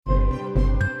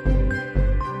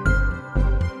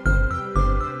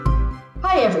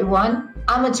everyone.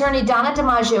 I'm attorney Donna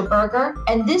DiMaggio Berger,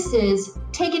 and this is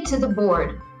Take It to the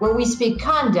Board, where we speak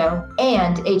condo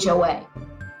and HOA.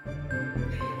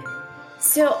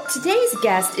 So today's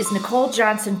guest is Nicole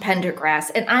Johnson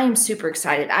Pendergrass, and I am super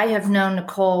excited. I have known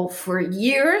Nicole for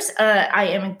years. I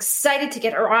am excited to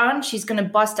get her on. She's going to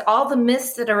bust all the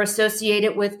myths that are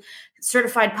associated with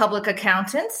certified public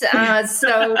accountants.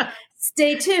 So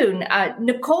stay tuned.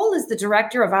 Nicole is the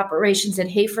Director of Operations at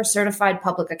Hafer Certified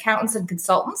Public Accountants and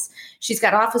Consultants. She's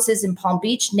got offices in Palm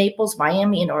Beach, Naples,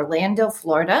 Miami, and Orlando,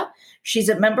 Florida. She's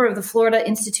a member of the Florida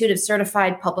Institute of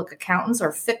Certified Public Accountants,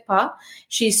 or FICPA.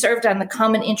 She served on the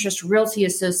Common Interest Realty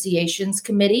Association's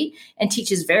committee and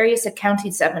teaches various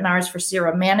accounting seminars for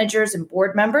CIRA managers and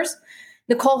board members.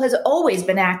 Nicole has always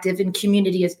been active in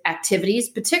community activities,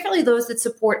 particularly those that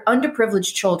support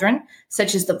underprivileged children,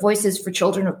 such as the Voices for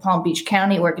Children of Palm Beach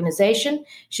County organization.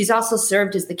 She's also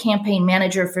served as the campaign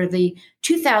manager for the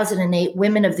 2008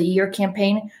 Women of the Year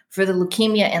campaign for the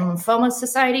Leukemia and Lymphoma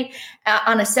Society.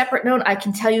 On a separate note, I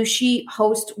can tell you she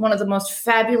hosts one of the most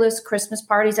fabulous Christmas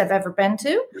parties I've ever been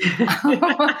to.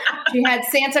 She had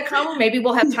Santa come. Maybe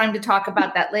we'll have time to talk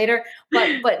about that later.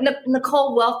 But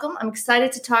Nicole, welcome. I'm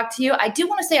excited to talk to you. I do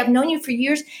want to say I've known you for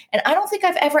years, and I don't think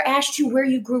I've ever asked you where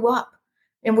you grew up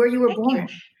and where you were born.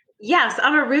 Yes,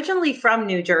 I'm originally from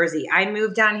New Jersey. I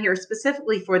moved down here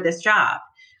specifically for this job.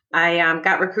 I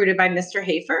got recruited by Mr.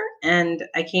 Hafer, and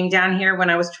I came down here when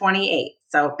I was 28.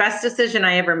 So best decision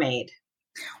I ever made.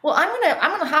 Well, I'm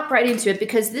gonna hop right into it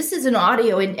because this is an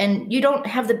audio, and you don't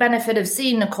have the benefit of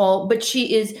seeing Nicole, but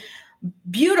she is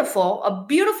beautiful, a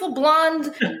beautiful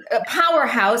blonde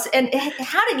powerhouse. And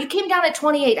how did you came down at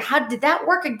 28? How did that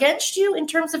work against you in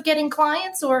terms of getting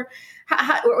clients, or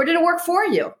did it work for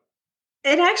you?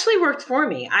 It actually worked for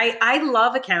me. I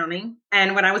love accounting.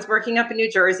 And when I was working up in New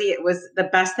Jersey, it was the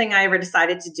best thing I ever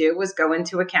decided to do was go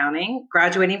into accounting,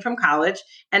 graduating from college.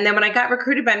 And then when I got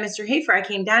recruited by Mr. Hafer, I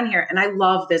came down here and I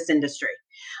love this industry.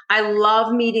 I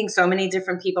love meeting so many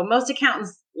different people. Most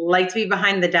accountants like to be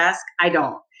behind the desk. I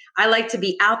don't. I like to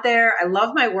be out there. I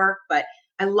love my work, but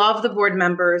I love the board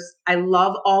members. I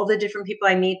love all the different people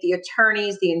I meet, the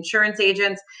attorneys, the insurance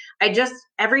agents.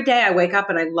 Every day I wake up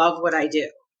and I love what I do.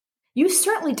 You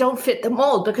certainly don't fit the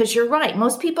mold because you're right.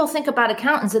 Most people think about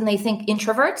accountants and they think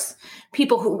introverts,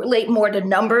 people who relate more to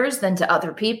numbers than to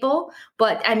other people.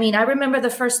 But I mean, I remember the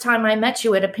first time I met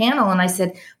you at a panel and I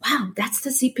said, wow, that's the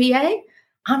CPA?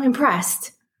 I'm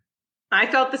impressed. I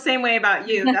felt the same way about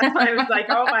you. That's why I was like,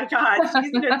 oh my God,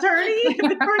 she's an attorney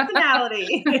with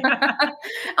personality.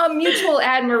 A mutual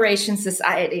admiration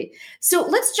society. So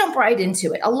let's jump right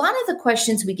into it. A lot of the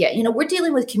questions we get, we're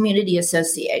dealing with community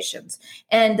associations,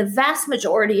 and the vast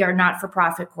majority are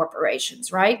not-for-profit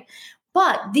corporations, right?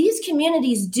 But these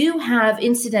communities do have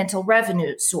incidental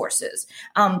revenue sources.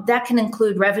 That can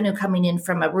include revenue coming in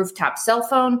from a rooftop cell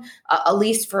phone, a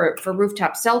lease for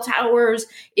rooftop cell towers.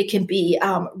 It can be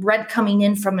rent coming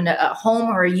in from a home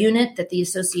or a unit that the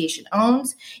association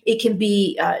owns. It can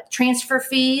be transfer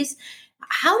fees.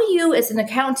 How do you, as an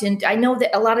accountant, I know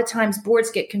that a lot of times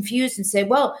boards get confused and say,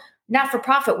 well,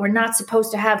 not-for-profit, we're not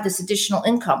supposed to have this additional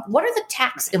income. What are the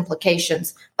tax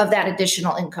implications of that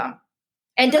additional income?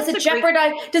 And does it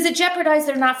jeopardize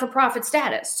their not-for-profit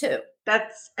status too?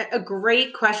 That's a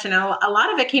great question. A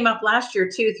lot of it came up last year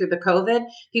too through the COVID.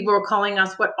 People were calling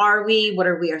us, what are we? What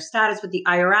are we, our status with the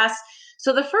IRS?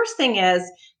 So the first thing is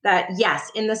that,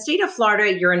 yes, in the state of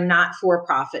Florida, you're a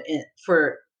not-for-profit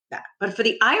for that. But for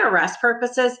the IRS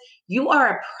purposes, you are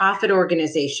a profit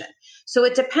organization. So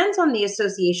it depends on the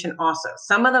association also.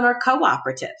 Some of them are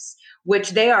cooperatives,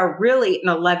 which they are really an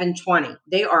 1120.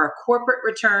 They are a corporate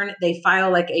return. They file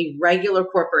like a regular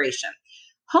corporation.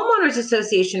 Homeowners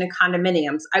association and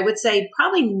condominiums, I would say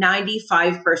probably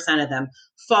 95% of them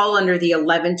fall under the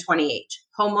 1120H,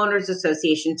 homeowners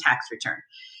association tax return.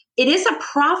 It is a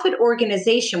profit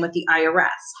organization with the IRS.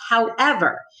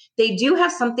 However, they do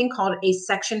have something called a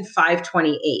Section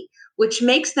 528, which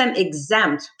makes them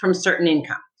exempt from certain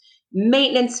income.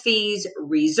 Maintenance fees,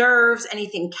 reserves,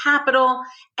 anything capital,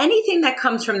 anything that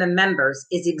comes from the members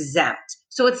is exempt.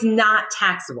 So it's not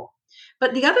taxable.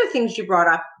 But the other things you brought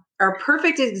up are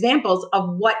perfect examples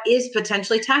of what is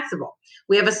potentially taxable.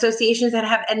 We have associations that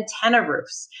have antenna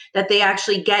roofs, that they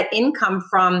actually get income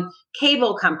from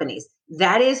cable companies.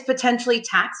 That is potentially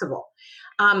taxable.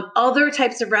 Other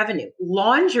types of revenue,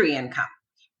 laundry income,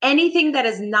 anything that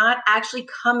is not actually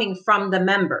coming from the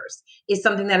members is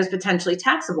something that is potentially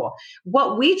taxable.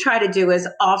 What we try to do is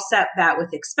offset that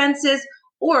with expenses,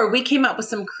 or we came up with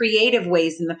some creative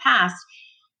ways in the past.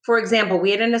 For example,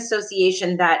 we had an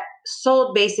association that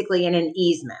sold basically in an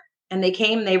easement, and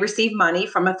they received money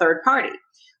from a third party.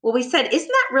 Well, we said, isn't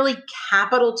that really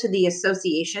capital to the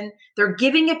association? They're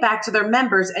giving it back to their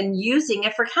members and using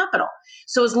it for capital.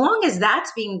 So as long as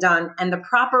that's being done and the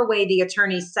proper way the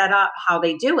attorneys set up how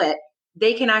they do it,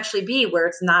 they can actually be where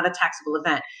it's not a taxable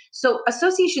event. So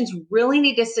associations really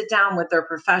need to sit down with their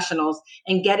professionals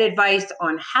and get advice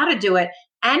on how to do it.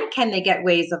 And can they get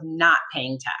ways of not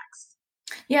paying tax?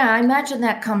 Yeah, I imagine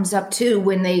that comes up too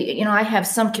when they, I have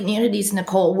some communities,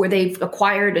 Nicole, where they've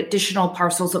acquired additional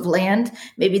parcels of land.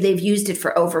 Maybe they've used it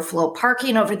for overflow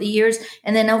parking over the years.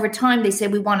 And then over time, they say,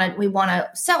 we want to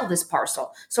sell this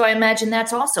parcel. So I imagine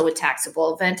that's also a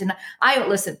taxable event. And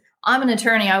listen, I'm an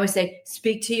attorney. I always say,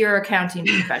 speak to your accounting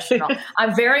professional.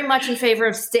 I'm very much in favor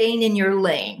of staying in your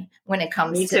lane when it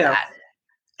comes to that.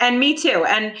 And me too.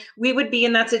 And we would be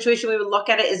in that situation. We would look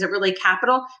at it. Is it really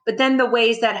capital? But then the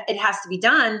ways that it has to be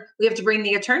done, we have to bring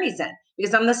the attorneys in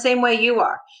because I'm the same way you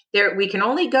are. We can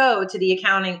only go to the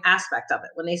accounting aspect of it.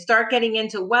 When they start getting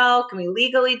into, well, can we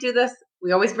legally do this?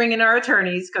 We always bring in our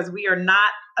attorneys because we are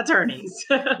not attorneys.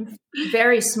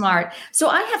 Very smart. So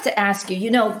I have to ask you,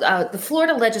 the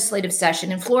Florida legislative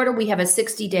session, in Florida, we have a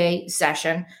 60-day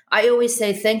session. I always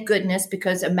say, thank goodness,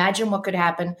 because imagine what could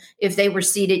happen if they were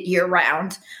seated year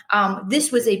round.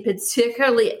 This was a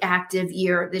particularly active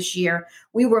year this year.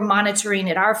 We were monitoring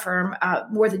at our firm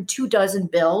more than 24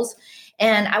 bills.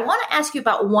 And I want to ask you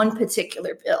about one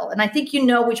particular bill. And I think you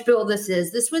know which bill this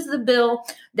is. This was the bill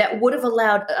that would have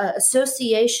allowed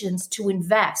associations to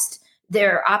invest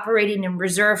their operating and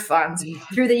reserve funds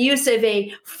through the use of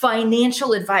a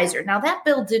financial advisor. Now, that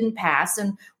bill didn't pass,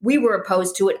 and we were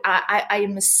opposed to it. I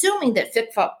am assuming that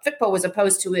FICPO was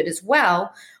opposed to it as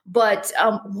well. But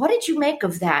what did you make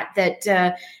of that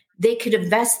they could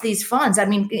invest these funds? I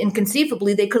mean,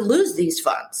 inconceivably, they could lose these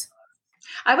funds.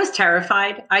 I was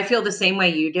terrified. I feel the same way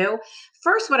you do.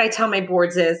 First, what I tell my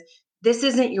boards is, this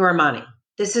isn't your money.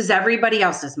 This is everybody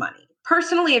else's money.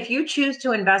 Personally, if you choose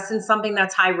to invest in something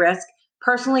that's high risk,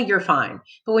 personally, you're fine.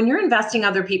 But when you're investing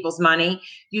other people's money,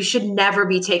 you should never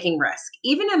be taking risk.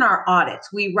 Even in our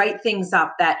audits, we write things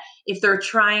up that if they're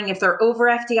over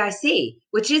FDIC,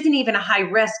 which isn't even a high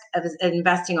risk of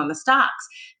investing on the stocks,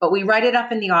 but we write it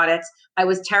up in the audits. I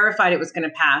was terrified it was going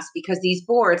to pass because these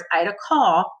boards, I had a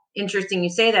call. Interesting you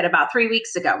say that, about 3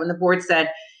 weeks ago when the board said,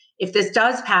 if this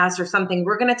does pass or something,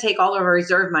 we're going to take all of our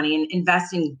reserve money and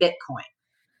invest in Bitcoin.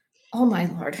 Oh, my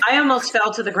Lord. I almost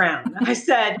fell to the ground. I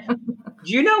said,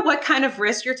 do you know what kind of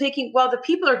risk you're taking? Well, the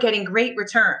people are getting great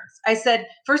returns. I said,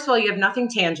 first of all, you have nothing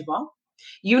tangible.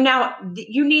 You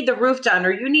need the roof done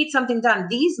or you need something done.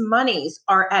 These monies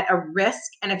are at a risk.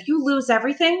 And if you lose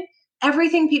everything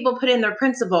people put in their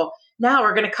principal, now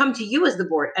we're going to come to you as the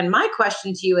board. And my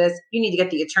question to you is, you need to get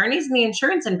the attorneys and the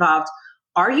insurance involved.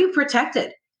 Are you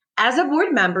protected as a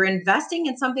board member investing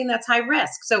in something that's high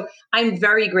risk? So I'm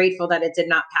very grateful that it did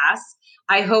not pass.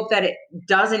 I hope that it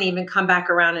doesn't even come back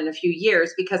around in a few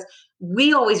years because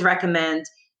we always recommend,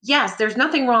 yes, there's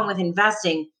nothing wrong with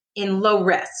investing in low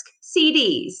risk,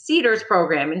 CDs, CEDARS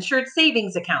program, insured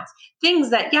savings accounts,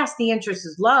 things that, yes, the interest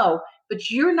is low, but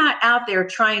you're not out there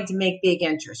trying to make big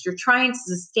interest. You're trying to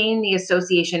sustain the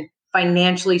association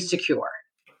financially secure.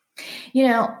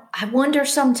 I wonder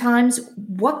sometimes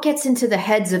what gets into the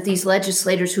heads of these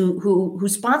legislators who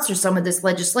sponsor some of this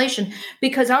legislation,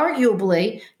 because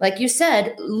arguably, like you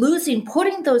said,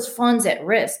 putting those funds at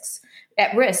risk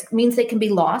means they can be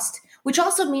lost, which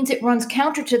also means it runs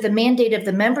counter to the mandate of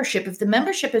the membership. If the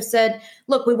membership has said,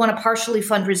 look, we want to partially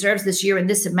fund reserves this year in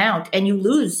this amount, and you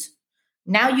lose,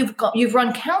 now you've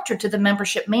run counter to the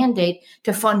membership mandate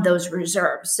to fund those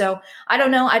reserves. So I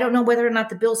don't know. I don't know whether or not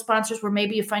the bill sponsors were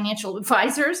maybe financial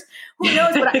advisors. Who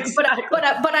knows?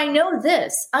 But I know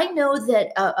this. I know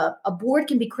that a board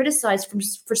can be criticized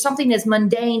for something as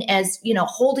mundane as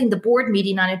holding the board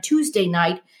meeting on a Tuesday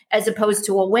night as opposed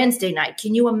to a Wednesday night.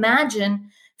 Can you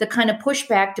imagine the kind of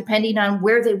pushback depending on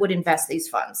where they would invest these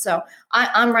funds? So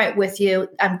I'm right with you.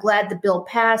 I'm glad the bill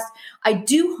passed. I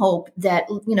do hope that,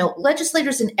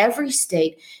 legislators in every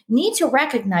state need to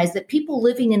recognize that people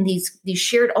living in these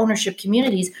shared ownership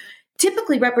communities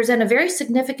typically represent a very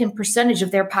significant percentage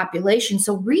of their population.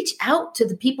 So reach out to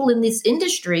the people in this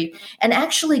industry and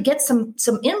actually get some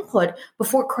input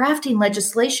before crafting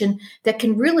legislation that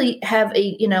can really have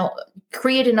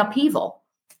create an upheaval.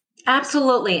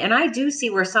 Absolutely. And I do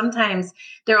see where sometimes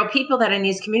there are people that in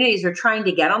these communities are trying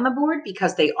to get on the board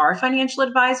because they are financial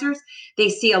advisors. They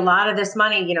see a lot of this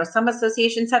money. Some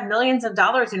associations have millions of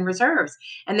dollars in reserves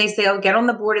and they say, oh, get on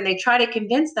the board. And they try to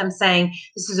convince them saying,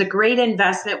 this is a great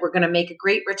investment. We're going to make a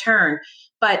great return.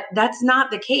 But that's not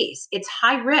the case. It's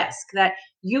high risk that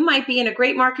you might be in a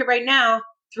great market right now.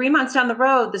 3 months down the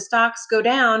road, the stocks go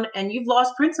down and you've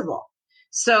lost principal.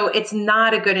 So it's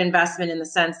not a good investment in the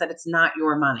sense that it's not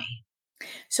your money.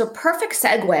 So perfect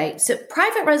segue. So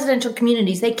private residential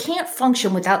communities, they can't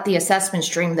function without the assessment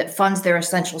stream that funds their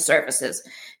essential services.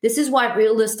 This is why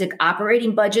realistic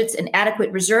operating budgets and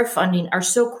adequate reserve funding are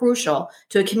so crucial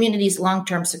to a community's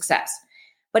long-term success.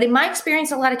 But in my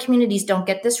experience, a lot of communities don't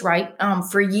get this right.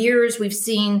 For years, we've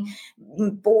seen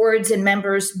boards and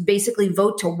members basically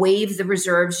vote to waive the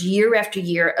reserves year after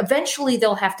year. Eventually,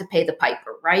 they'll have to pay the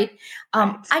piper, right?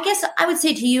 I guess I would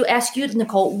say to you, ask you,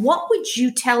 Nicole, what would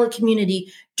you tell a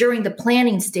community during the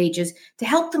planning stages to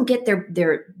help them get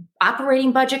their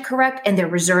operating budget correct and their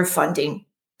reserve funding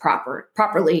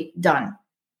properly done?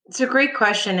 It's a great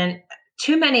question. And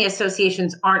too many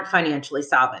associations aren't financially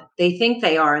solvent. They think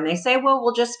they are, and they say, well,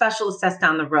 we'll just special assess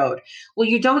down the road. Well,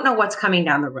 you don't know what's coming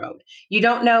down the road. You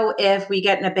don't know if we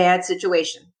get in a bad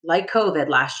situation like COVID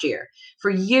last year. For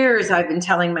years, I've been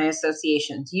telling my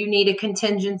associations, you need a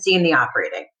contingency in the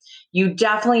operating. You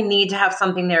definitely need to have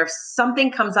something there if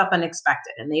something comes up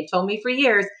unexpected. And they've told me for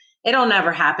years, it'll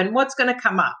never happen. What's going to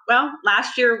come up? Well,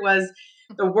 last year was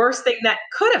the worst thing that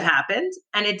could have happened.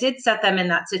 And it did set them in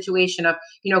that situation of,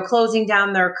 closing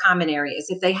down their common areas.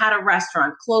 If they had a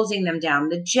restaurant, closing them down,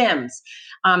 the gyms,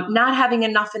 not having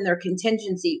enough in their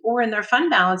contingency or in their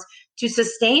fund balance to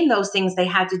sustain those things they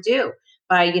had to do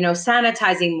by,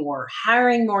 sanitizing more,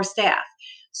 hiring more staff.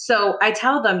 So I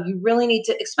tell them you really need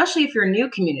to, especially if you're a new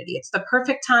community, it's the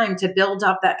perfect time to build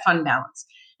up that fund balance.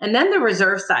 And then the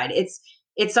reserve side, it's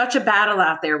such a battle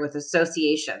out there with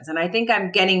associations. And I think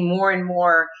I'm getting more and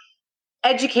more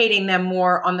educating them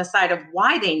more on the side of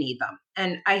why they need them.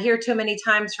 And I hear too many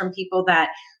times from people that,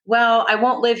 well, I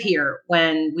won't live here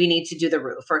when we need to do the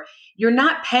roof, or you're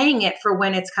not paying it for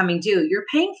when it's coming due. You're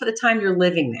paying for the time you're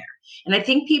living there. And I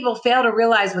think people fail to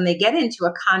realize when they get into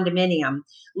a condominium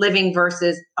living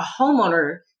versus a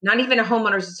homeowner, not even a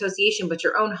homeowners association, but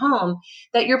your own home,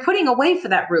 that you're putting away for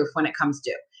that roof when it comes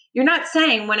due. You're not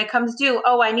saying when it comes due,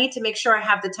 oh, I need to make sure I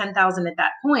have the $10,000 at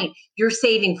that point. You're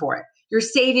saving for it. You're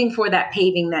saving for that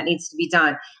paving that needs to be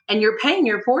done, and you're paying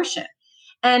your portion.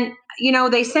 And,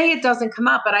 they say it doesn't come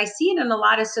up, but I see it in a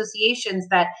lot of associations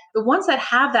that the ones that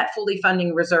have that fully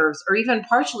funding reserves or even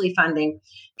partially funding,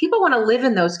 people want to live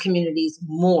in those communities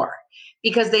more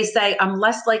because they say, I'm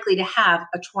less likely to have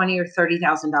a $20,000 or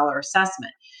 $30,000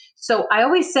 assessment. So I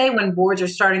always say when boards are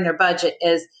starting their budget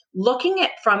is looking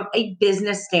at from a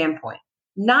business standpoint,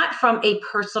 not from a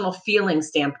personal feeling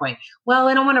standpoint. Well,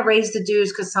 I don't want to raise the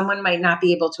dues because someone might not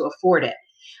be able to afford it.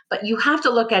 But you have to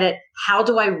look at it, how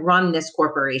do I run this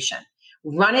corporation?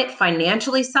 Run it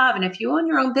financially solvent. If you own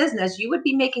your own business, you would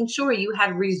be making sure you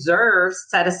had reserves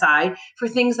set aside for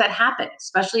things that happen,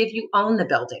 especially if you own the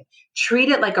building. Treat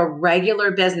it like a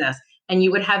regular business, and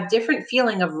you would have different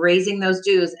feeling of raising those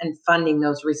dues and funding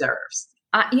those reserves.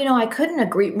 I couldn't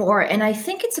agree more. And I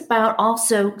think it's about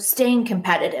also staying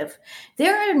competitive.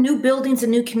 There are new buildings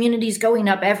and new communities going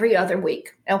up every other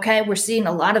week. Okay. We're seeing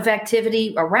a lot of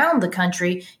activity around the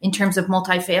country in terms of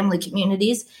multifamily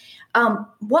communities.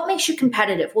 What makes you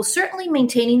competitive? Well, certainly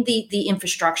maintaining the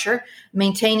infrastructure,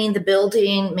 maintaining the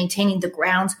building, maintaining the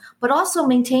grounds, but also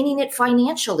maintaining it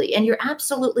financially. And you're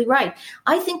absolutely right.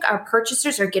 I think our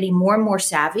purchasers are getting more and more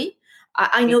savvy.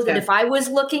 I know that if I was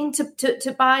looking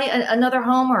to buy another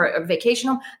home or a vacation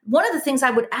home, one of the things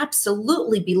I would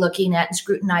absolutely be looking at and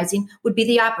scrutinizing would be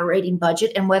the operating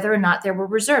budget and whether or not there were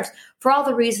reserves for all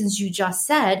the reasons you just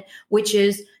said, which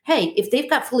is, hey, if they've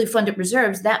got fully funded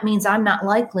reserves, that means I'm not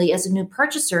likely as a new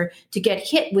purchaser to get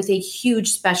hit with a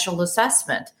huge special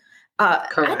assessment.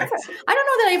 Correct. I don't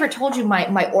know that I ever told you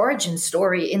my origin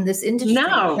story in this industry,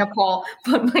 Nicole.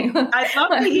 But I'd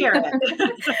love to hear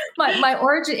it. my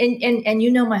origin,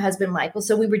 and my husband Michael.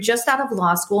 So we were just out of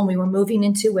law school, and we were moving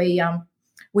into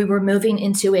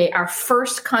our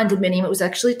first condominium. It was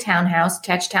actually a townhouse,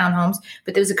 attached townhomes,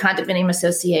 but there was a condominium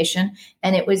association,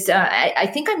 and it was. I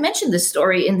think I mentioned this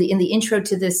story in the intro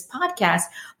to this podcast.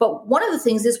 But one of the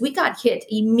things is we got hit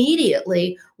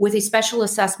immediately with a special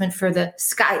assessment for the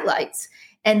skylights,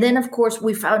 and then of course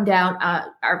we found out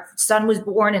our son was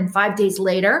born, and 5 days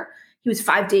later, he was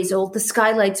 5 days old. The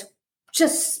skylights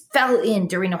just fell in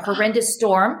during a horrendous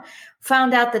storm.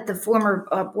 Found out that the former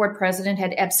board president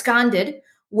had absconded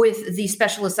with the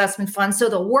special assessment fund. So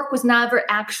the work was never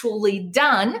actually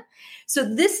done. So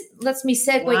this lets me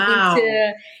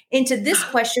segue into this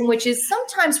question, which is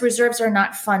sometimes reserves are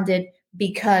not funded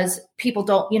because people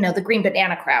don't, the green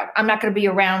banana crowd. I'm not going to be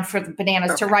around for the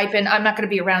bananas to ripen. I'm not going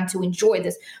to be around to enjoy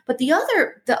this. But the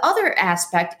other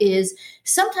aspect is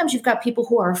sometimes you've got people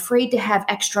who are afraid to have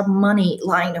extra money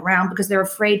lying around because they're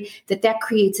afraid that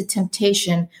creates a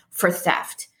temptation for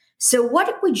theft. So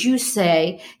what would you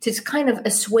say to kind of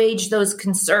assuage those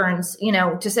concerns,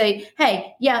 to say,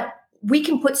 hey, yeah, we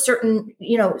can put certain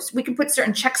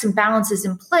checks and balances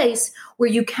in place where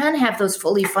you can have those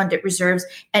fully funded reserves,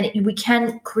 and we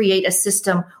can create a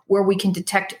system where we can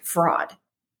detect fraud.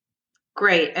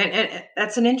 Great. And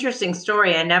that's an interesting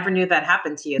story. I never knew that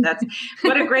happened to you. That's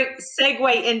what a great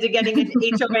segue into getting into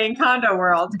HOA and condo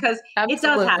world, because it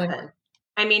does happen.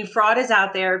 I mean, fraud is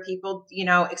out there, people,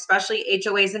 especially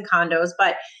HOAs and condos.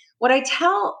 But what I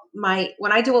tell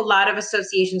when I do a lot of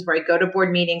associations where I go to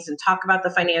board meetings and talk about the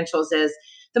financials is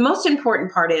the most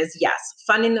important part is, yes,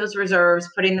 funding those reserves,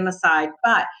 putting them aside,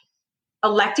 but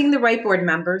electing the right board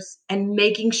members and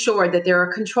making sure that there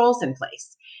are controls in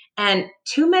place. And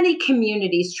too many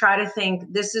communities try to think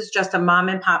this is just a mom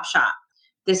and pop shop.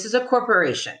 This is a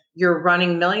corporation. You're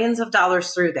running millions of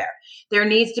dollars through there. There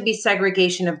needs to be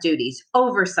segregation of duties,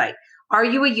 oversight. Are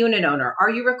you a unit owner?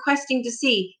 Are you requesting to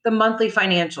see the monthly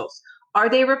financials? Are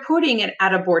they reporting it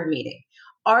at a board meeting?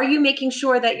 Are you making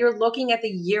sure that you're looking at the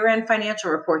year-end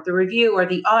financial report, the review, or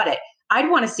the audit? I'd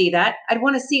want to see that. I'd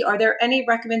want to see, are there any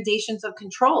recommendations of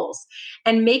controls,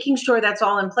 and making sure that's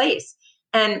all in place.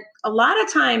 And a lot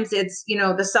of times it's,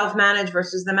 the self-managed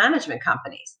versus the management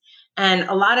companies. And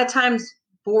a lot of times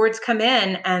boards come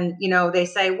in and, they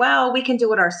say, well, we can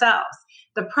do it ourselves.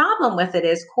 The problem with it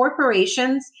is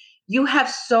corporations, you have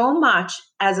so much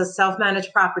as a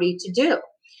self-managed property to do.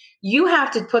 You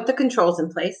have to put the controls in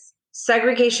place,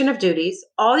 segregation of duties,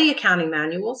 all the accounting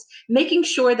manuals, making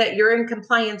sure that you're in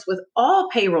compliance with all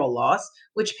payroll laws,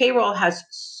 which payroll has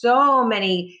so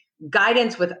many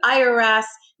guidance with IRS,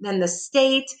 then the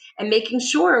state, and making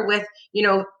sure with,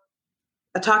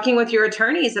 talking with your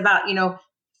attorneys about,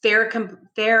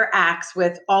 fair acts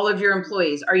with all of your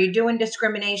employees. Are you doing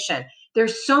discrimination?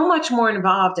 There's so much more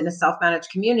involved in a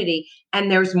self-managed community,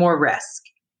 and there's more risk.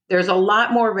 There's a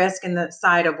lot more risk in the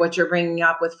side of what you're bringing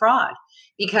up with fraud,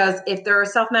 because if they're a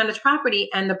self-managed property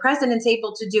and the president's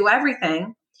able to do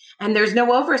everything and there's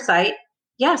no oversight,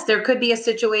 yes, there could be a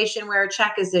situation where a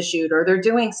check is issued or they're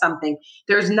doing something.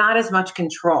 There's not as much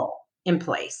control in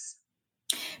place.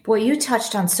 Boy, you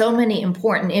touched on so many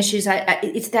important issues.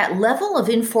 It's that level of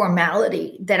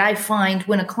informality that I find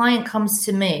when a client comes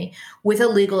to me with a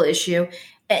legal issue.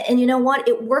 And you know what?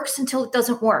 It works until it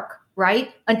doesn't work,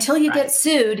 right? Until you get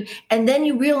sued. And then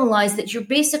you realize that you're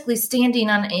basically standing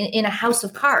in a house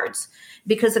of cards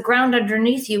because the ground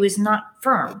underneath you is not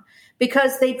firm.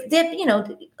 Because they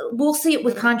we'll see it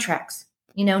with contracts.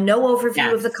 No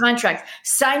overview of the contract,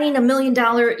 signing $1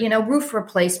 million, roof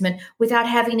replacement without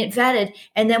having it vetted.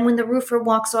 And then when the roofer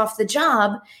walks off the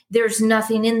job, there's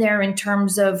nothing in there in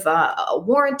terms of a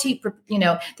warranty.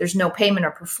 There's no payment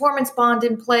or performance bond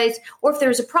in place. Or if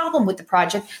there's a problem with the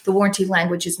project, the warranty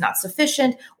language is not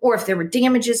sufficient. Or if there were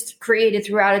damages created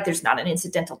throughout it, there's not an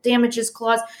incidental damages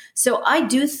clause. So I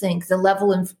do think the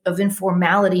level of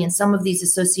informality in some of these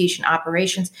association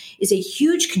operations is a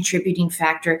huge contributing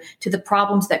factor to the problems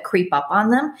that creep up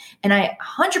on them. And I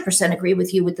 100% agree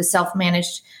with you with the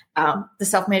self-managed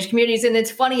communities. And it's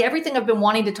funny, everything I've been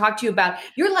wanting to talk to you about,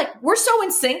 you're like, we're so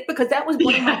in sync, because that was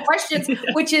one of my questions,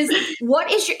 which is,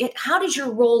 how does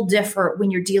your role differ when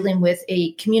you're dealing with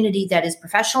a community that is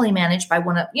professionally managed by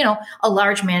a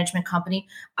large management company,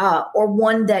 or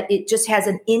one that it just has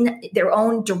their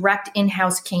own direct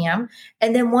in-house CAM,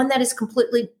 and then one that is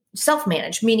completely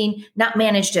self-managed, meaning not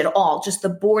managed at all. Just the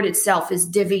board itself is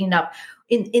divvying up.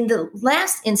 In the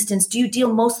last instance, do you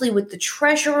deal mostly with the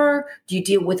treasurer? Do you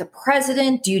deal with a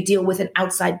president? Do you deal with an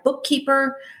outside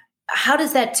bookkeeper? How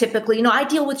does that typically, I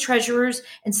deal with treasurers,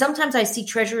 and sometimes I see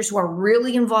treasurers who are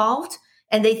really involved,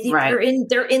 and they think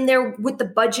they're in there with the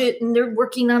budget, and they're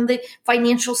working on the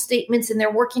financial statements, and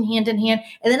they're working hand in hand.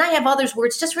 And then I have others where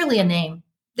it's just really a name.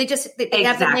 They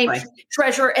have the name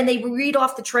treasurer, and they read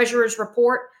off the treasurer's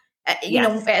report at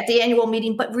the annual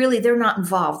meeting, but really they're not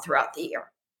involved throughout the year.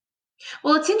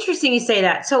 Well, it's interesting you say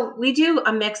that. So we do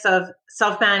a mix of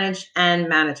self-managed and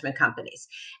management companies.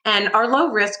 And our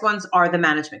low risk ones are the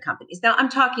management companies. Now, I'm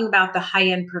talking about the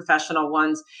high-end professional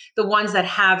ones, the ones that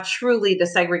have truly the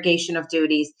segregation of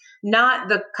duties, not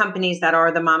the companies that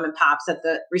are the mom and pops, that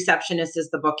the receptionist is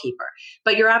the bookkeeper.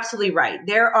 But you're absolutely right.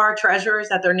 There are treasurers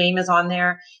that their name is on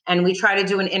there, and we try to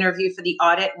do an interview for the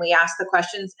audit, and we ask the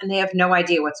questions, and they have no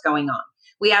idea what's going on.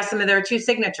 We ask them if there are two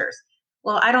signatures.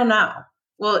 Well, I don't know.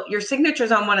 Well, your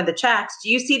signature's on one of the checks. Do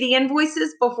you see the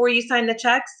invoices before you sign the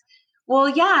checks? Well,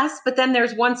 yes, but then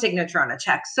there's one signature on a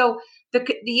check. So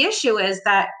the issue is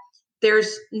that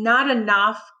there's not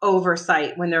enough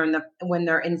oversight when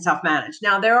they're in self-managed.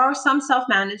 Now, there are some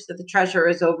self-managed that the treasurer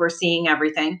is overseeing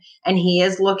everything and he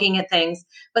is looking at things.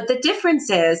 But the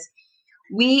difference is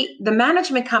the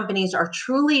management companies are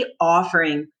truly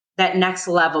offering that next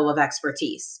level of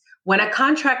expertise. When a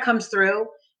contract comes through,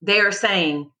 they are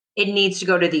saying it needs to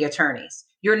go to the attorneys.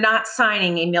 You're not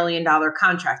signing $1 million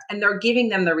contract, and they're giving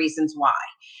them the reasons why.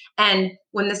 And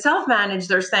when the self-managed,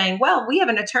 they're saying, well, we have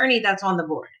an attorney that's on the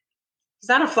board. He's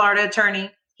not a Florida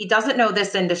attorney. He doesn't know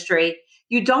this industry.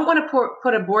 You don't want to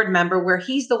put a board member where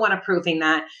he's the one approving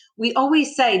that. We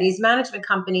always say these management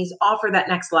companies offer that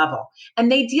next level, and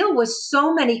they deal with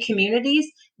so many communities.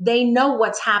 They know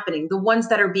what's happening, the ones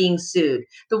that are being sued,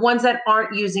 the ones that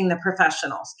aren't using the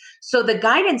professionals. So the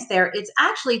guidance there, it's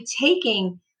actually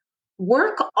taking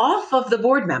work off of the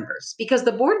board members, because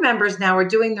the board members now are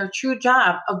doing their true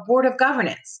job of board of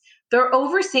governance. They're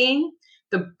overseeing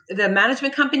the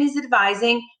management companies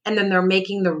advising, and then they're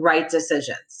making the right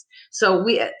decisions. So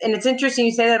and it's interesting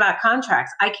you say that about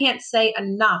contracts. I can't say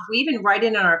enough. We even write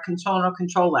in our internal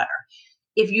control letter.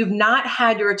 If you've not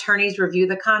had your attorneys review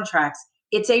the contracts,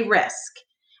 it's a risk.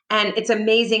 And it's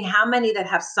amazing how many that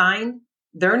have signed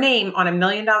their name on $1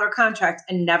 million contract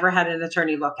and never had an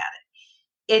attorney look at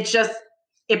it.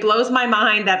 It blows my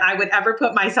mind that I would ever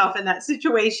put myself in that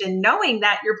situation, knowing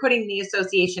that you're putting the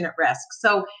association at risk.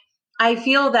 So I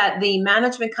feel that the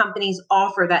management companies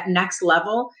offer that next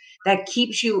level that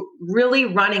keeps you really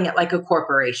running it like a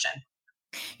corporation.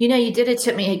 You know, you did it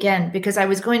to me again, because I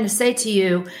was going to say to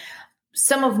you,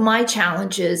 some of my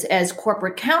challenges as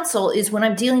corporate counsel is when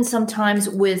I'm dealing sometimes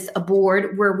with a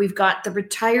board where we've got the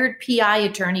retired PI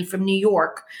attorney from New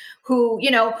York who,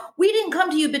 we didn't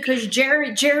come to you because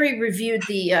Jerry reviewed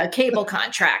the cable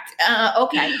contract.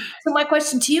 Okay. So my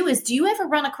question to you is, do you ever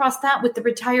run across that with the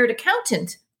retired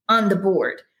accountant on the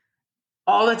board?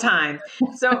 All the time.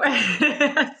 So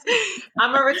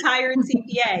I'm a retired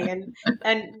CPA,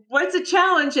 and what's a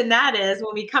challenge in that is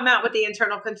when we come out with the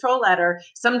internal control letter,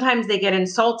 sometimes they get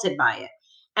insulted by it.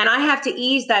 And I have to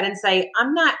ease that and say,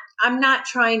 I'm not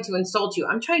trying to insult you.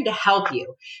 I'm trying to help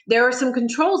you. There are some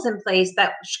controls in place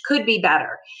that could be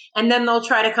better. And then they'll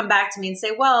try to come back to me and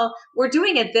say, well, we're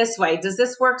doing it this way. Does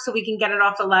this work so we can get it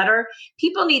off the letter?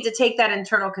 People need to take that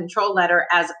internal control letter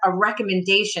as a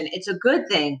recommendation. It's a good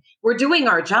thing. We're doing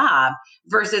our job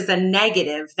versus a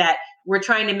negative that we're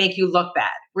trying to make you look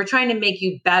bad. We're trying to make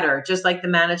you better, just like the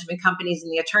management companies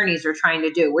and the attorneys are trying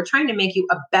to do. We're trying to make you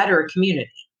a better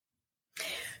community.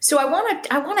 So I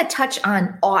want to touch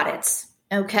on audits.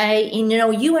 Okay. And,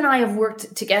 you and I have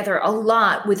worked together a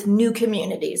lot with new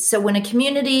communities. So when a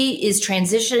community is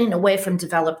transitioning away from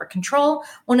developer control,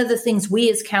 one of the things we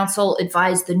as counsel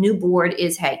advise the new board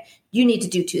is, hey, you need to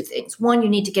do two things. One, you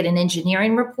need to get an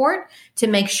engineering report to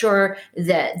make sure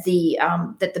that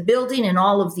the building and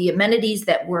all of the amenities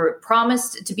that were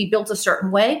promised to be built a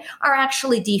certain way are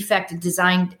actually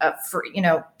design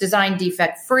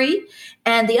defect free.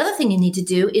 And the other thing you need to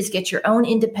do is get your own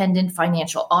independent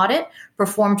financial audit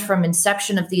performed from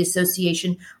inception of the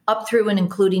association up through and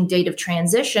including date of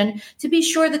transition to be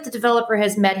sure that the developer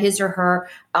has met his or her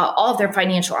all of their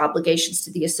financial obligations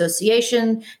to the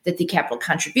association, that the capital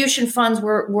contribution funds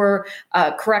were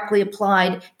correctly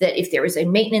applied, that if there was a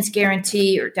maintenance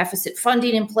guarantee or deficit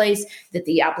funding in place, that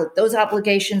those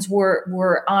obligations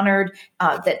were honored,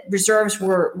 that reserves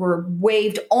were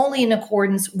waived only in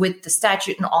accordance with the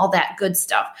statute and all that good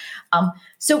stuff.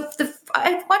 So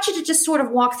I want you to just sort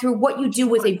of walk through what you do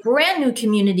with a brand new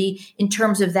community in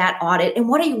terms of that audit, and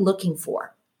what are you looking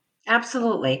for?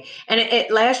 Absolutely. And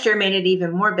it last year made it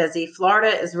even more busy.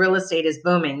 Florida's real estate is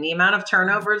booming. The amount of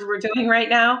turnovers we're doing right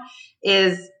now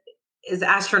is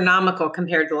astronomical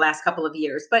compared to the last couple of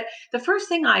years. But the first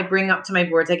thing I bring up to my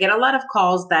boards, I get a lot of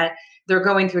calls that they're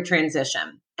going through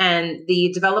transition and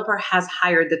the developer has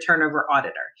hired the turnover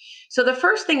auditor. So the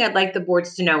first thing I'd like the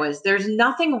boards to know is there's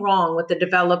nothing wrong with the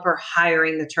developer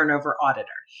hiring the turnover auditor.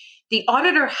 The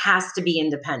auditor has to be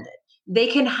independent. They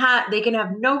can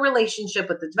have no relationship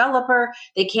with the developer.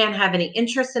 They can't have any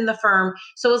interest in the firm.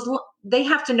 So they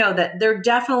have to know that they're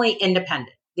definitely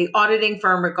independent. The auditing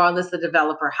firm, regardless the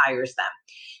developer, hires them.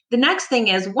 The next thing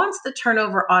is once the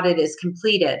turnover audit is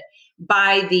completed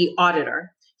by the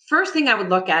auditor, first thing I would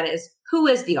look at is who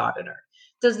is the auditor?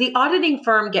 Does the auditing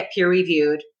firm get peer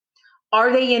reviewed?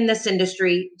 Are they in this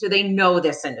industry? Do they know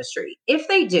this industry? If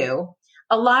they do,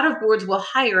 a lot of boards will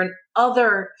hire an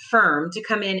other firm to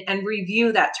come in and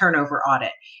review that turnover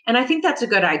audit. And I think that's a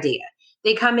good idea.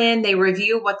 They come in, they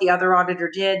review what the other auditor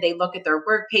did, they look at their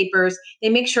work papers, they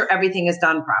make sure everything is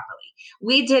done properly.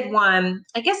 We did one,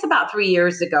 I guess about 3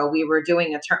 years ago, we were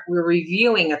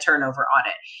reviewing a turnover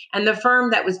audit. And the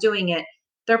firm that was doing it,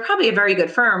 they're probably a very good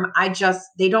firm.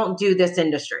 They don't do this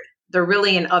industry. They're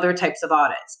really in other types of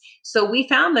audits. So we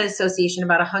found the association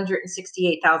about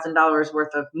 $168,000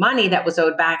 worth of money that was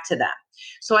owed back to them.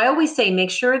 So I always say,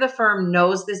 make sure the firm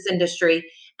knows this industry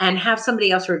and have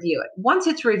somebody else review it. Once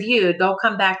it's reviewed, they'll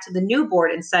come back to the new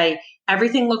board and say,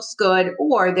 everything looks good,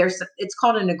 or it's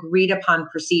called an agreed upon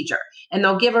procedure. And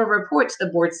they'll give a report to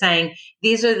the board saying,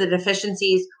 these are the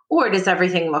deficiencies, or does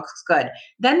everything looks good?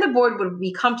 Then the board would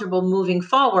be comfortable moving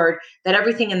forward that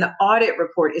everything in the audit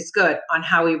report is good on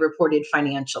how we reported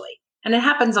financially. And it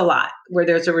happens a lot where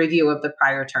there's a review of the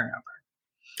prior turnover.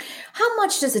 How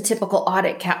much does a typical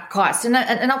audit cost? And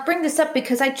I'll bring this up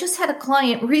because I just had a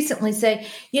client recently say,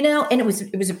 and it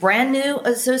was a brand new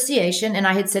association. And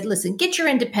I had said, listen, get your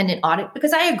independent audit,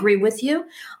 because I agree with you.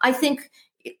 I think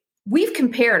we've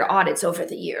compared audits over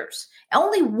the years.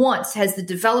 Only once has the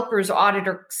developer's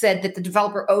auditor said that the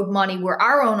developer owed money where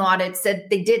our own audit said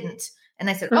they didn't. And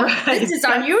I said, this is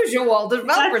unusual. The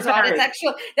developer's audit,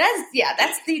 actually,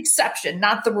 that's the exception,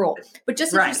 not the rule. But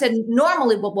just as you said,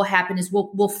 normally what will happen is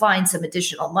we'll find some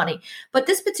additional money. But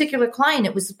this particular client,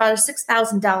 it was about a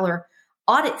 $6,000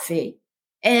 audit fee.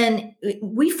 And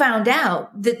we found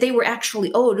out that they were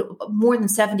actually owed more than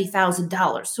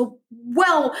 $70,000. So,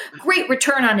 great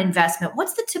return on investment.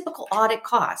 What's the typical audit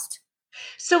cost?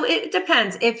 So it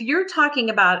depends. If you're talking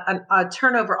about a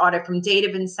turnover audit from date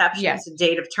of inception to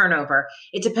date of turnover,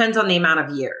 it depends on the amount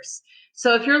of years.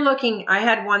 So if you're looking, I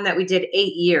had one that we did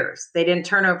 8 years. They didn't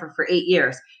turn over for 8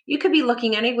 years. You could be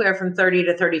looking anywhere from 30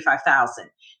 to 35,000.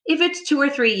 If it's 2 or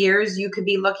 3 years, you could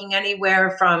be looking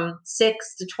anywhere from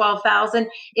 6 to 12,000.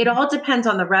 It all depends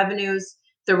on the revenues,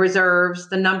 the reserves,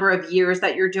 the number of years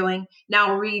that you're doing.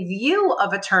 Now, review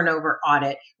of a turnover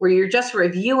audit where you're just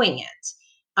reviewing it,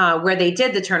 where they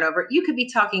did the turnover, you could be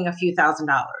talking a few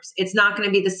 $1,000s. It's not going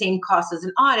to be the same cost as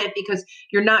an audit because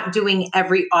you're not doing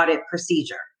every audit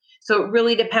procedure. So it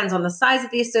really depends on the size of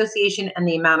the association and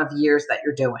the amount of years that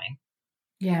you're doing.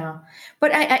 Yeah.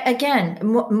 But again,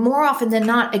 more often than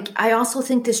not, I also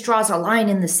think this draws a line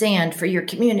in the sand for your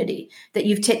community that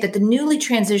that the newly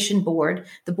transitioned board,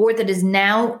 the board that is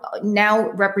now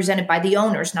represented by the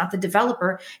owners, not the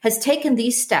developer, has taken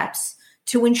these steps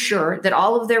to ensure that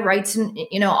all of their rights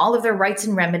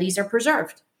and remedies are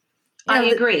preserved. I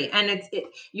agree. And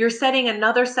you're setting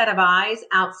another set of eyes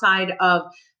outside of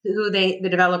who the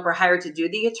developer hired to do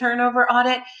the turnover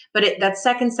audit. But that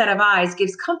second set of eyes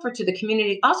gives comfort to the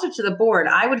community, also to the board.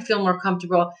 I would feel more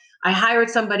comfortable. I hired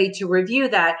somebody to review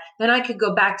that. Then I could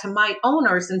go back to my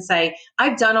owners and say,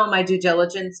 I've done all my due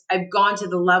diligence. I've gone to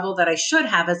the level that I should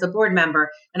have as a board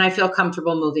member, and I feel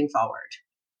comfortable moving forward.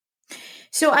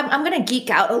 So I'm going to geek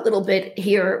out a little bit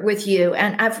here with you.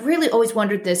 And I've really always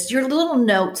wondered this, your little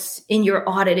notes in your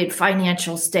audited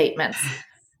financial statements.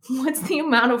 What's the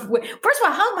amount of, first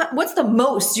of all, what's the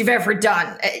most you've ever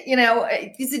done?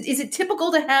 Is it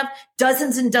typical to have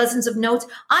dozens and dozens of notes?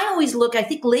 I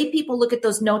think lay people look at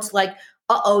those notes like,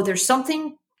 there's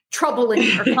something troubling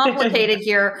or complicated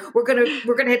here. We're going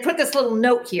to put this little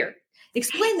note here.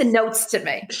 Explain the notes to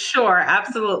me. Sure,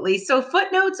 absolutely. So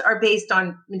footnotes are based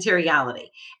on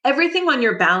materiality. Everything on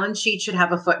your balance sheet should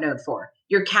have a footnote for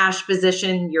your cash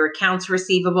position, your accounts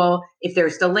receivable, if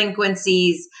there's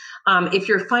delinquencies, if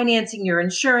you're financing your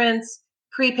insurance,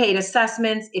 prepaid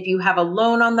assessments, if you have a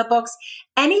loan on the books,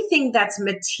 anything that's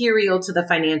material to the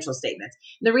financial statements.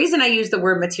 The reason I use the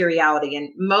word materiality, and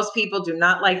most people do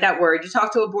not like that word, you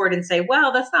talk to a board and say,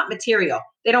 well, that's not material.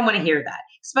 They don't want to hear that,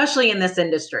 especially in this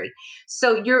industry.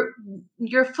 So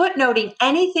you're footnoting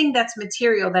anything that's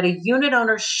material that a unit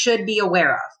owner should be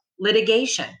aware of.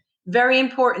 Litigation. Very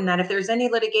important that if there's any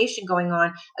litigation going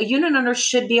on, a unit owner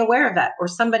should be aware of that, or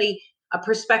a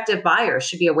prospective buyer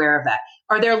should be aware of that.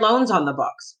 Are there loans on the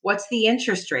books? What's the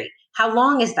interest rate? How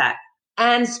long is that?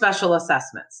 And special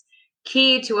assessments.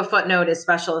 Key to a footnote is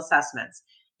special assessments.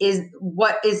 Is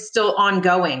what is still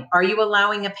ongoing? Are you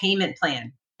allowing a payment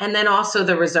plan? And then also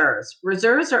the reserves.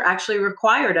 Reserves are actually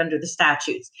required under the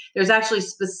statutes. There's actually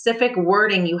specific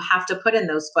wording you have to put in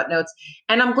those footnotes.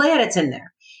 And I'm glad it's in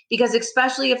there because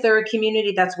especially if they're a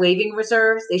community that's waiving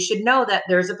reserves, they should know that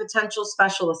there's a potential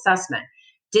special assessment.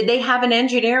 Did they have an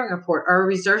engineering report or a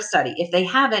reserve study? If they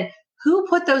haven't, who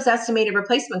put those estimated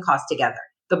replacement costs together?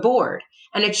 The board.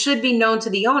 And it should be known to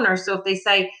the owner. So if they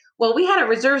say, well, we had a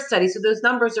reserve study, so those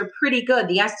numbers are pretty good,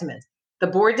 the estimates. The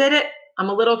board did it. I'm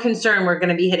a little concerned we're going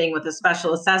to be hitting with a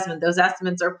special assessment. Those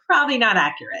estimates are probably not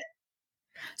accurate.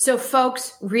 So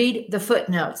folks, read the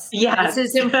footnotes. Yes. This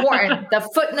is important. The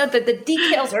footnote, that the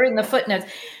details are in the footnotes.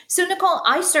 So, Nicole,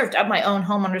 I served on my own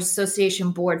homeowners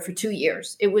association board for 2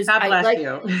 years. It was, God bless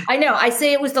you. I know, I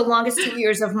say it was the longest 2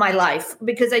 years of my life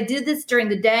because I did this during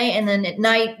the day and then at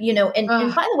night, and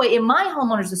by the way, in my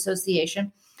homeowners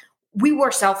association, we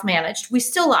were self-managed. We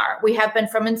still are. We have been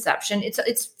from inception.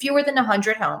 It's fewer than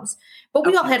 100 homes, but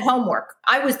we all had homework.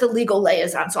 I was the legal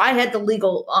liaison, so I had the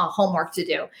legal homework to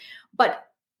do. But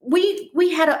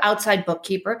we had an outside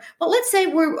bookkeeper. But let's say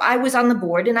I was on the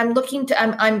board and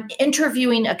I'm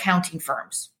interviewing accounting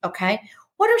firms. Okay,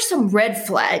 what are some red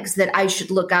flags that I should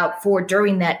look out for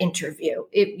during that interview?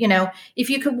 If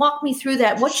you could walk me through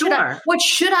that, what should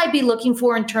I be looking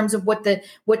for in terms of what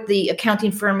the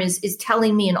accounting firm is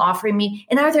telling me and offering me?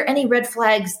 And are there any red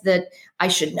flags that I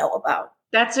should know about?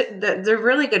 They're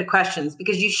really good questions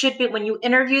because you should be, when you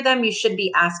interview them, you should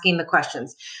be asking the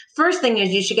questions. First thing is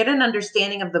you should get an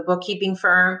understanding of the bookkeeping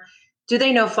firm. Do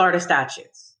they know Florida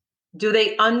statutes? Do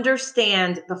they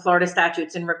understand the Florida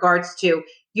statutes in regards to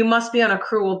you must be on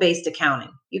accrual-based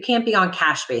accounting? You can't be on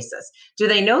cash basis. Do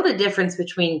they know the difference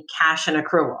between cash and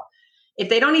accrual? If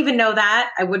they don't even know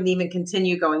that, I wouldn't even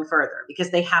continue going further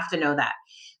because they have to know that.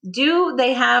 Do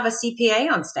they have a CPA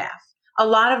on staff? A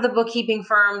lot of the bookkeeping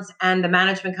firms and the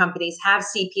management companies have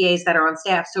CPAs that are on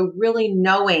staff. So really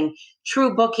knowing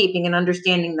true bookkeeping and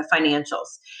understanding the financials.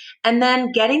 And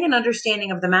then getting an understanding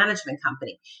of the management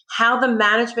company, how the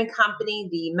management company,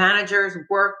 the managers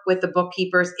work with the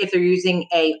bookkeepers if they're using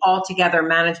a altogether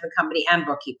management company and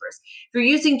bookkeepers. If you're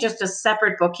using just a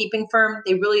separate bookkeeping firm,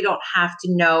 they really don't have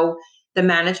to know the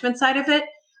management side of it.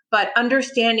 But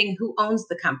understanding who owns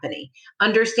the company,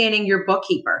 understanding your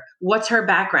bookkeeper, what's her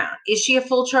background? Is she a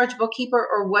full charge bookkeeper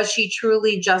or was she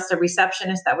truly just a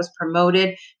receptionist that was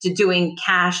promoted to doing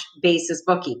cash basis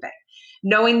bookkeeping?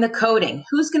 Knowing the coding,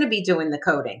 who's going to be doing the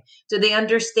coding? Do they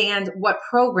understand what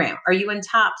program? Are you in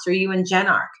TOPS? Are you in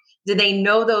GenArc? Do they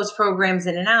know those programs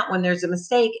in and out? When there's a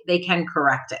mistake, they can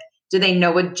correct it. Do they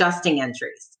know adjusting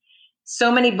entries?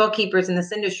 So many bookkeepers in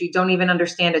this industry don't even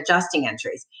understand adjusting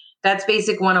entries. That's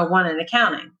basic 101 in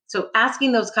accounting. So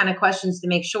asking those kind of questions to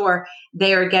make sure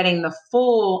they are getting the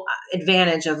full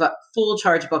advantage of a full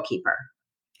charge bookkeeper.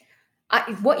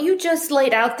 What you just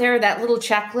laid out there, that little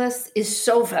checklist, is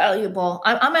so valuable.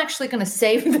 I'm actually going to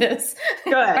save this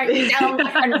and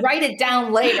write it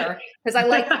down later because I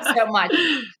like it so much.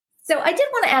 So I did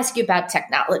want to ask you about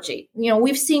technology.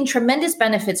 We've seen tremendous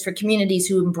benefits for communities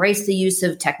who embrace the use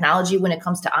of technology when it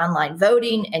comes to online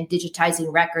voting and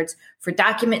digitizing records for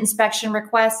document inspection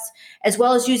requests, as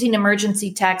well as using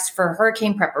emergency text for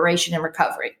hurricane preparation and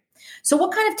recovery. So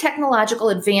what kind of technological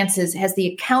advances has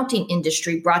the accounting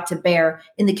industry brought to bear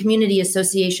in the community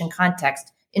association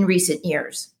context in recent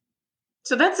years?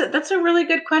 So that's a really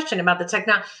good question about the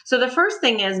technology. So the first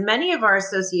thing is many of our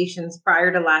associations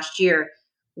prior to last year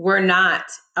were not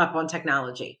up on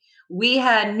technology. We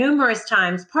had numerous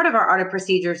times, part of our audit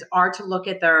procedures are to look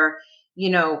at their,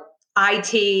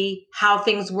 IT, how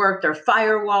things work, their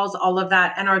firewalls, all of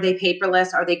that. And are they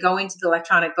paperless? Are they going to the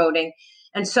electronic voting?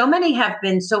 And so many have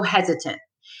been so hesitant.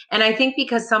 And I think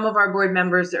because some of our board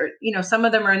members are, some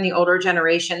of them are in the older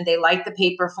generation, they like the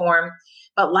paper form.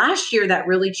 But last year that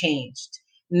really changed.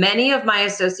 Many of my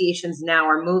associations now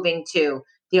are moving to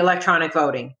the electronic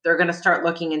voting. They're going to start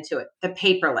looking into it, the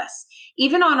paperless.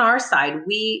 Even on our side,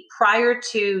 prior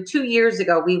to 2 years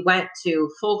ago, we went to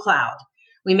full cloud.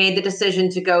 We made the decision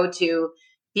to go to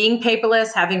being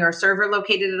paperless, having our server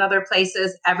located at other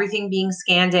places, everything being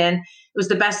scanned in. It was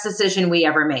the best decision we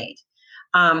ever made.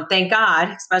 Thank God,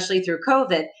 especially through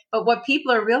COVID. But what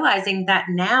people are realizing that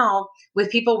now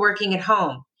with people working at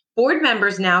home, board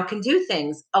members now can do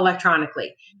things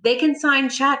electronically. They can sign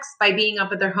checks by being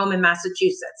up at their home in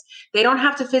Massachusetts. They don't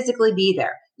have to physically be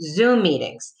there. Zoom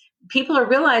meetings. People are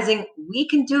realizing we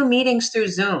can do meetings through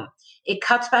Zoom. It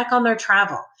cuts back on their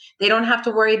travel. They don't have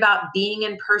to worry about being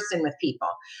in person with people.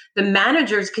 The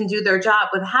managers can do their job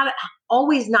without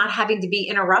always not having to be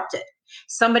interrupted.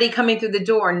 Somebody coming through the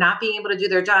door, not being able to do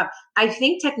their job. I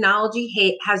think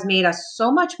technology has made us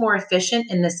so much more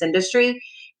efficient in this industry.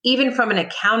 Even from an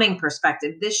accounting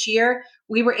perspective, this year,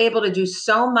 we were able to do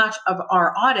so much of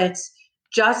our audits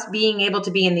just being able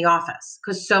to be in the office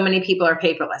because so many people are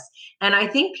paperless. And I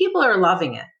think people are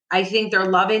loving it. I think they're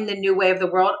loving the new way of the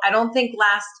world. I don't think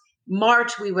last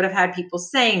March we would have had people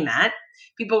saying that.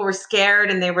 People were scared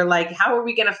and they were like, how are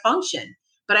we going to function?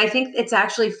 But I think it's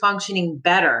actually functioning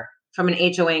better from an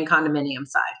HOA and condominium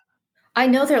side. I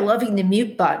know they're loving the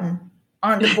mute button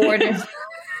on the board.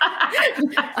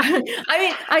 I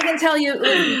mean, I can tell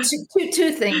you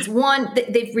two things. One,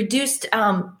 they've reduced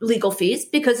legal fees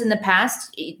because in the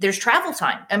past there's travel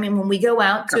time. I mean, when we go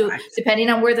out to, depending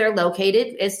on where they're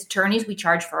located, as attorneys, we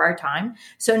charge for our time.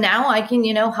 So now I can,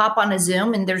 hop on a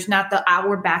Zoom and there's not the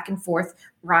hour back and forth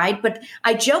ride. But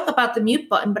I joke about the mute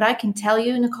button, but I can tell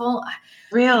you, Nicole,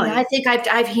 really, I think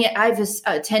I've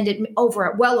attended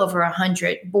well over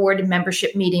 100 board and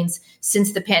membership meetings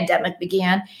since the pandemic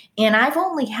began, and I've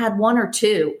only had one or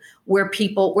two where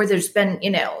there's been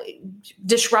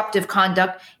disruptive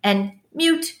conduct and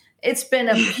mute. It's been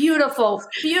a beautiful,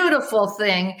 beautiful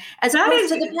thing as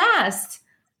opposed to the past.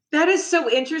 That is so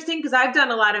interesting because I've done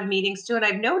a lot of meetings too, and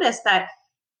I've noticed that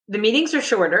the meetings are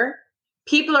shorter.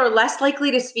 People are less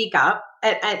likely to speak up.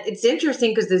 And it's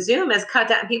interesting because the Zoom has cut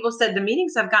down. People said the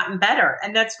meetings have gotten better.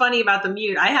 And that's funny about the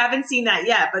mute. I haven't seen that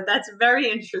yet, but that's very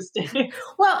interesting.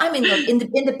 Well, I mean, look,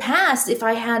 in the past, if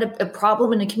I had a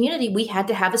problem in a community, we had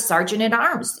to have a sergeant at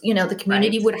arms. The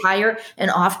community would hire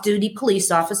an off-duty police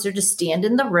officer to stand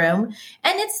in the room.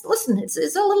 And it's a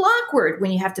little awkward when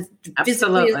you have to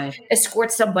physically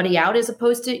escort somebody out as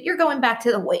opposed to you're going back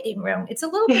to the waiting room. It's a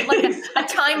little bit like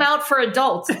a timeout for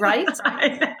adults, right? I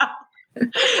know.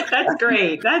 That's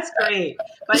great. That's great.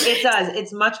 But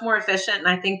it's much more efficient. And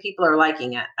I think people are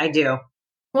liking it. I do.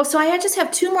 Well, so I just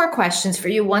have two more questions for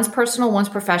you. One's personal, one's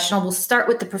professional. We'll start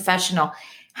with the professional.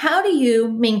 How do you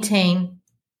maintain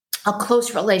a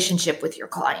close relationship with your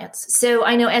clients? So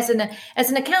I know as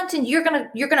an accountant, you're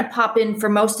gonna pop in for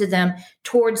most of them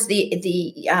towards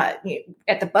the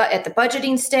at the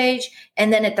budgeting stage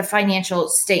and then at the financial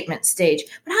statement stage.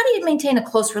 But how do you maintain a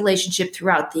close relationship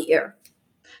throughout the year?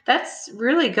 That's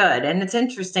really good. And it's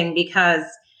interesting because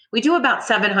we do about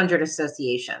 700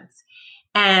 associations.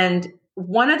 And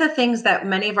one of the things that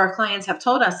many of our clients have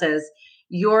told us is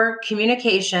your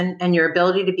communication and your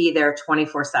ability to be there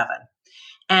 24/7.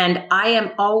 And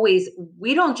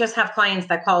we don't just have clients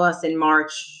that call us in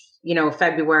March,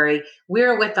 February.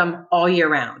 We're with them all year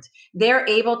round. They're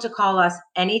able to call us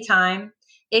anytime.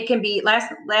 It can be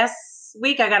last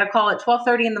week, I got a call at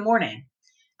 12:30 in the morning.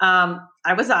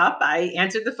 I was up. I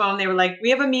answered the phone. They were like, "We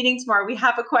have a meeting tomorrow. We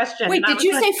have a question." Wait, did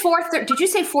you say 4:30? Did you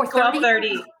say 4:30?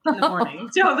 12:30 in the morning.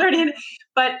 12:30.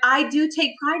 But I do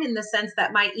take pride in the sense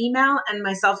that my email and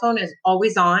my cell phone is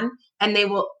always on, and they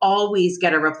will always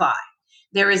get a reply.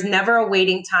 There is never a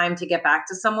waiting time to get back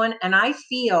to someone. And I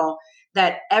feel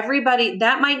that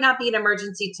that might not be an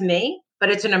emergency to me, but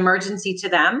it's an emergency to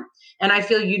them. And I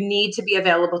feel you need to be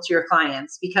available to your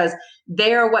clients because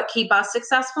they are what keep us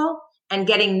successful. And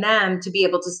getting them to be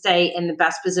able to stay in the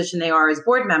best position they are as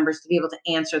board members to be able to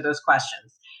answer those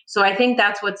questions. So I think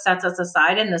that's what sets us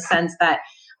aside in the sense that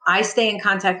I stay in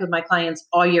contact with my clients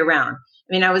all year round. I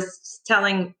mean, I was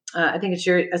telling, I think it's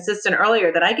your assistant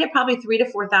earlier, that I get probably 3,000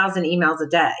 to 4,000 emails a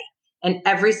day, and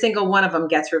every single one of them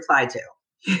gets replied to.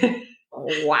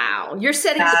 Wow. You're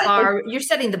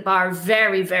setting the bar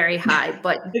very, very high,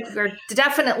 but you're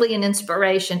definitely an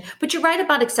inspiration. But you're right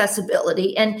about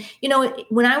accessibility. And,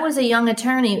 when I was a young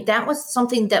attorney, that was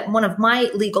something that one of my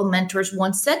legal mentors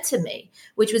once said to me,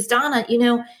 which was, Donna,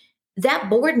 that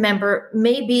board member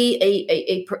may be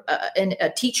a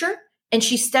teacher, and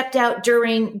she stepped out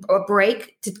during a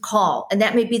break to call. And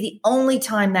that may be the only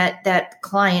time that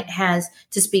client has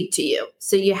to speak to you.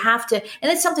 So you have to, and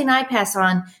it's something I pass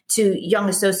on to young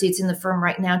associates in the firm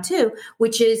right now too,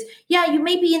 which is, you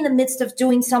may be in the midst of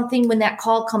doing something when that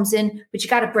call comes in, but you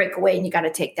got to break away and you got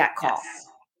to take that call. Yes.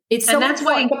 It's so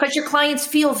important because your clients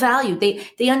feel valued.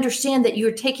 They understand that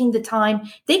you're taking the time.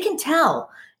 They can tell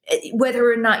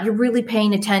whether or not you're really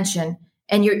paying attention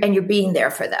and you're being there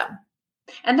for them.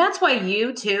 And that's why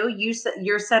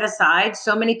you're set aside.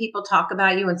 So many people talk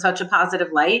about you in such a positive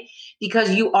light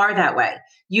because you are that way.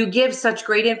 You give such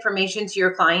great information to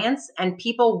your clients and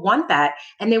people want that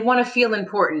and they want to feel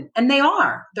important. And they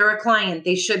are. They're a client.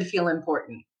 They should feel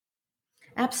important.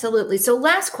 Absolutely. So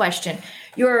last question.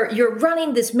 You're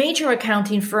running this major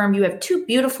accounting firm. You have two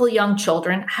beautiful young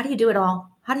children. How do you do it all?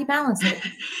 How do you balance it?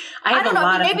 I don't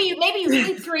know. Maybe you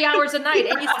sleep 3 hours a night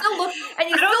and you still look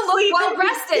well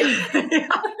rested.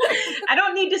 I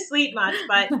don't need to sleep much,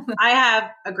 but I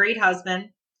have a great husband.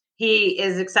 He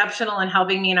is exceptional in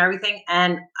helping me and everything.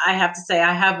 And I have to say,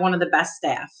 I have one of the best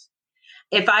staff.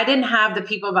 If I didn't have the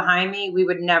people behind me, we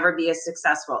would never be as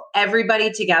successful.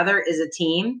 Everybody together is a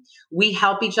team. We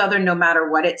help each other no matter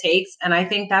what it takes. And I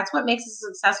think that's what makes a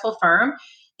successful firm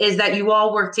is that you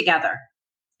all work together.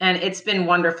 And it's been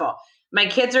wonderful. My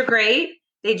kids are great.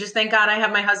 They just thank God I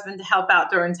have my husband to help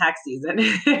out during tax season.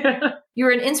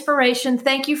 You're an inspiration.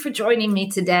 Thank you for joining me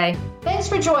today. Thanks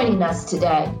for joining us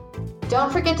today. Don't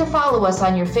forget to follow us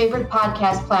on your favorite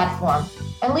podcast platform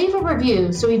and leave a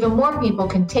review so even more people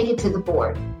can take it to the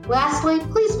board. Lastly,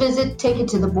 please visit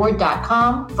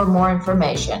takeittotheboard.com for more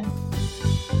information.